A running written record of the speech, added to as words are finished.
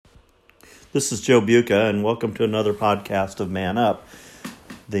This is Joe Buca, and welcome to another podcast of Man Up,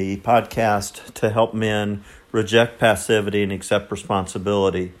 the podcast to help men reject passivity and accept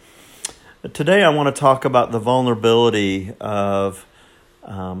responsibility. Today I want to talk about the vulnerability of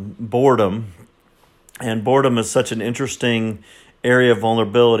boredom, and boredom is such an interesting area of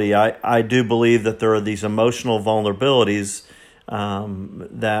vulnerability. I do believe that there are these emotional vulnerabilities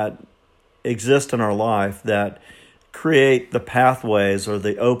that exist in our life that create the pathways or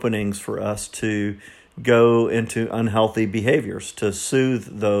the openings for us to go into unhealthy behaviors, to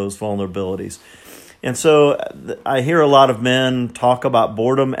soothe those vulnerabilities. And so I hear a lot of men talk about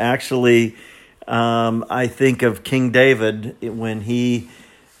boredom. Actually, I think of King David when he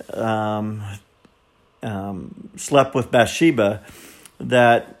slept with Bathsheba,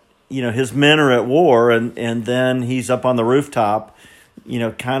 that, his men are at war and then he's up on the rooftop.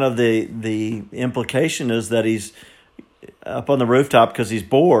 Kind of the implication is that he's up on the rooftop because he's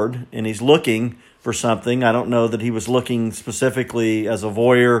bored and he's looking for something. I don't know that he was looking specifically as a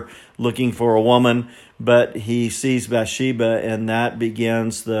voyeur, looking for a woman, but he sees Bathsheba, and that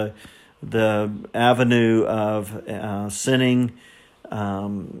begins the avenue of sinning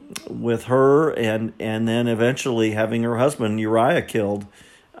with her, and then eventually having her husband Uriah killed.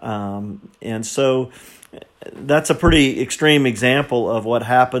 And so that's a pretty extreme example of what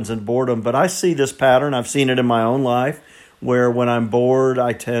happens in boredom. But I see this pattern. I've seen it in my own life, where when I'm bored,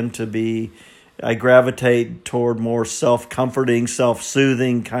 I gravitate toward more self-comforting,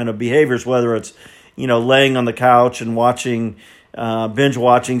 self-soothing kind of behaviors, whether it's, laying on the couch and binge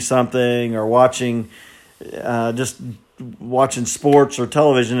watching something, or just watching sports or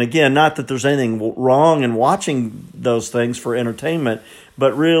television. Again, not that there's anything wrong in watching those things for entertainment,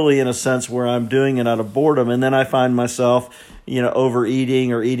 but really in a sense where I'm doing it out of boredom. And then I find myself,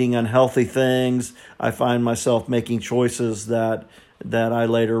 overeating or eating unhealthy things. I find myself making choices that I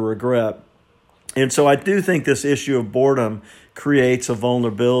later regret. And so I do think this issue of boredom creates a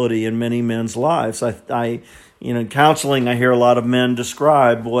vulnerability in many men's lives. In counseling, I hear a lot of men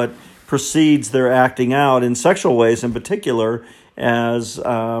describe what precedes their acting out in sexual ways, in particular, as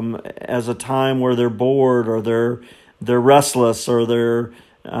a time where they're bored, or they're restless, or they're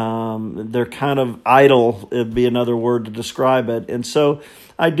kind of idle. It'd be another word to describe it. And so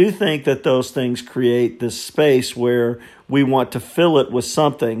I do think that those things create this space where we want to fill it with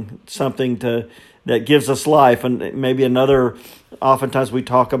something that gives us life. And maybe oftentimes we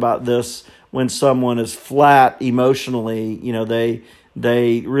talk about this when someone is flat emotionally.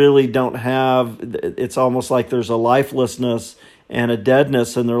 They really don't have, it's almost like there's a lifelessness and a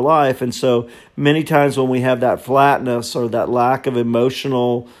deadness in their life. And so many times when we have that flatness or that lack of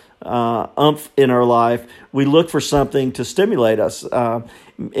emotional oomph in our life, we look for something to stimulate us.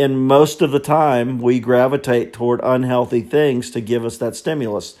 And most of the time, we gravitate toward unhealthy things to give us that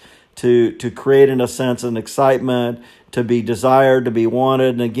stimulus, to create, in a sense, an excitement, to be desired, to be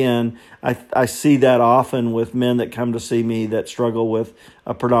wanted. And again, I see that often with men that come to see me that struggle with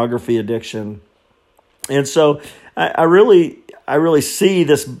a pornography addiction. And so I really see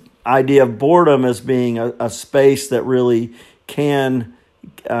this idea of boredom as being a space that really can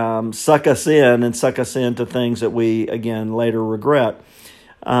suck us in and suck us into things that we, again, later regret.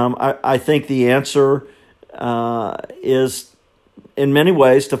 I think the answer is, in many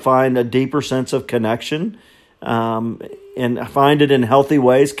ways, to find a deeper sense of connection, and find it in healthy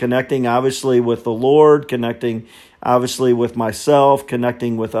ways, connecting obviously with the Lord, connecting obviously with myself,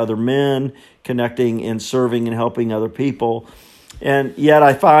 connecting with other men, connecting in serving and helping other people. And yet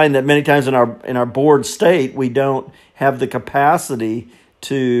I find that many times in our bored state, we don't have the capacity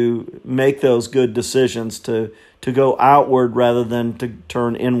to make those good decisions, to go outward rather than to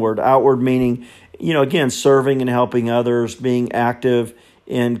turn inward. Outward meaning, again, serving and helping others, being active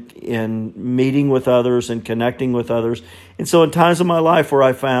in meeting with others and connecting with others. And so in times of my life where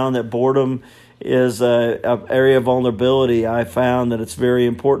I found that boredom is an area of vulnerability, I found that it's very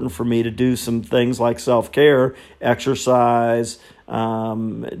important for me to do some things like self-care, exercise,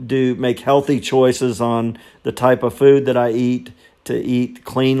 make healthy choices on the type of food that I eat, to eat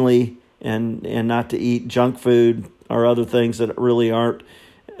cleanly and not to eat junk food or other things that really aren't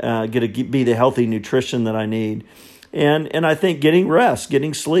going to be the healthy nutrition that I need. And I think getting rest,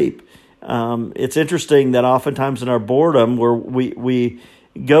 getting sleep. It's interesting that oftentimes in our boredom, where we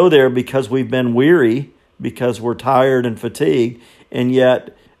go there because we've been weary, because we're tired and fatigued, and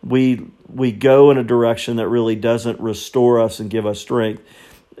yet we go in a direction that really doesn't restore us and give us strength.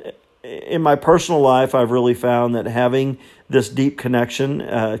 In my personal life, I've really found that having this deep connection,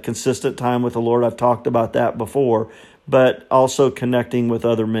 consistent time with the Lord, I've talked about that before, but also connecting with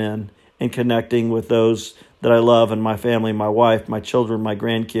other men and connecting with those that I love and my family, my wife, my children, my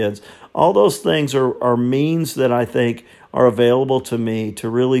grandkids. All those things are means that I think are available to me to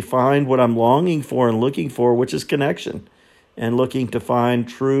really find what I'm longing for and looking for, which is connection, and looking to find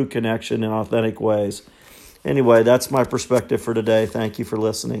true connection in authentic ways. Anyway, that's my perspective for today. Thank you for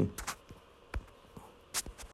listening.